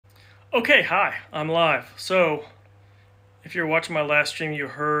Okay, hi, I'm live. So, if you're watching my last stream, you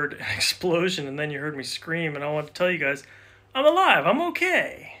heard an explosion and then you heard me scream, and I want to tell you guys, I'm alive, I'm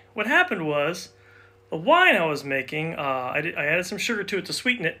okay. What happened was, the wine I was making, I added some sugar to it to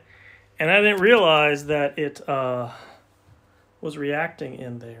sweeten it, and I didn't realize that it was reacting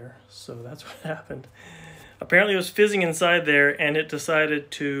in there, so that's what happened. Apparently it was fizzing inside there, and it decided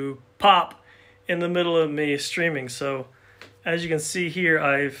to pop in the middle of me streaming, so as you can see here,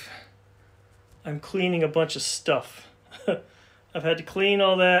 I'm cleaning a bunch of stuff. I've had to clean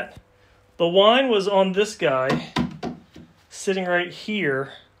all that. The wine was on this guy, sitting right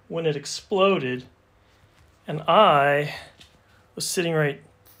here when it exploded. And I was sitting right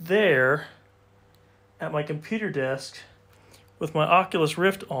there at my computer desk with my Oculus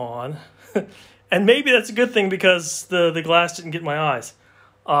Rift on. And maybe that's a good thing because the glass didn't get in my eyes.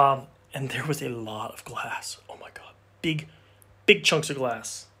 And there was a lot of glass. Oh my God, big chunks of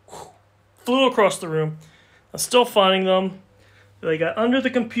glass. Flew across the room. I'm still finding them. They got under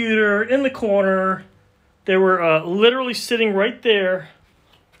the computer, in the corner. They were literally sitting right there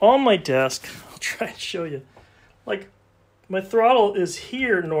on my desk. I'll try and show you. Like, my throttle is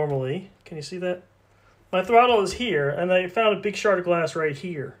here normally. Can you see that? My throttle is here, and I found a big shard of glass right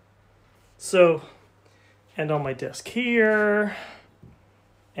here. So, and on my desk here.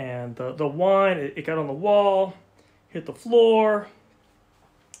 And the wine, it got on the wall, hit the floor.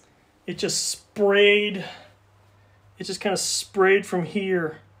 It just sprayed, it just kind of sprayed from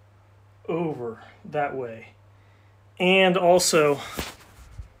here over that way. And also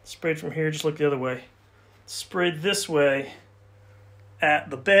sprayed from here, just look the other way. Sprayed this way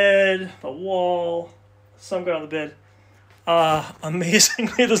at the bed, the wall, some got on the bed.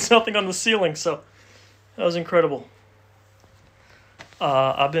 Amazingly, there's nothing on the ceiling, so that was incredible.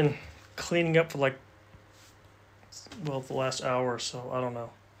 I've been cleaning up for like, well, the last hour or so, I don't know.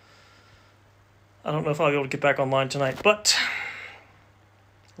 I don't know if I'll be able to get back online tonight, but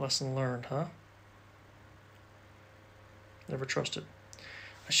lesson learned, huh? Never trusted.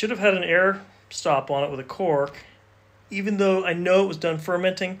 I should have had an air stop on it with a cork, even though I know it was done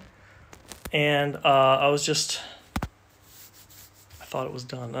fermenting, and I thought it was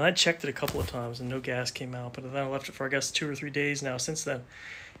done. And I checked it a couple of times, and no gas came out, but then I left it for, I guess, 2 or 3 days now since then.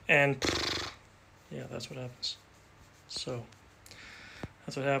 And, yeah, that's what happens. So,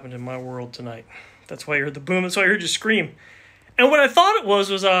 that's what happened in my world tonight. That's why you heard the boom. That's why I heard you scream. And what I thought it was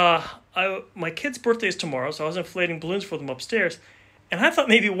my kid's birthday is tomorrow, so I was inflating balloons for them upstairs. And I thought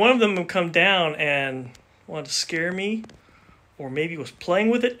maybe one of them would come down and wanted to scare me, or maybe was playing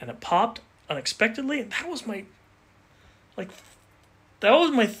with it and it popped unexpectedly. And that was my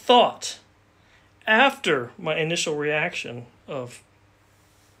thought after my initial reaction of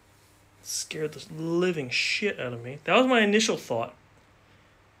scared the living shit out of me. That was my initial thought.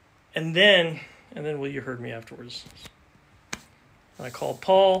 And then, well, you heard me afterwards. And I called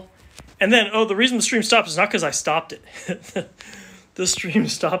Paul. And then, the reason the stream stopped is not because I stopped it. The stream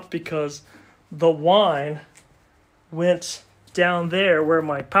stopped because the wine went down there where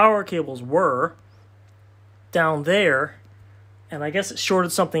my power cables were. Down there. And I guess it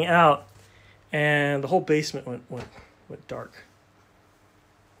shorted something out. And the whole basement went dark.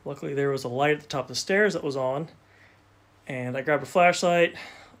 Luckily, there was a light at the top of the stairs that was on. And I grabbed a flashlight.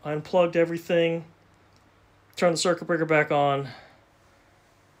 I unplugged everything, turned the circuit breaker back on,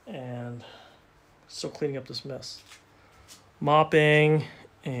 and still cleaning up this mess. Mopping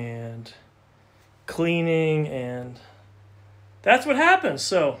and cleaning, and that's what happens.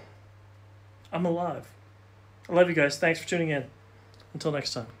 So, I'm alive. I love you guys. Thanks for tuning in. Until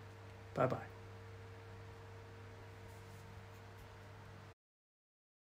next time. Bye-bye.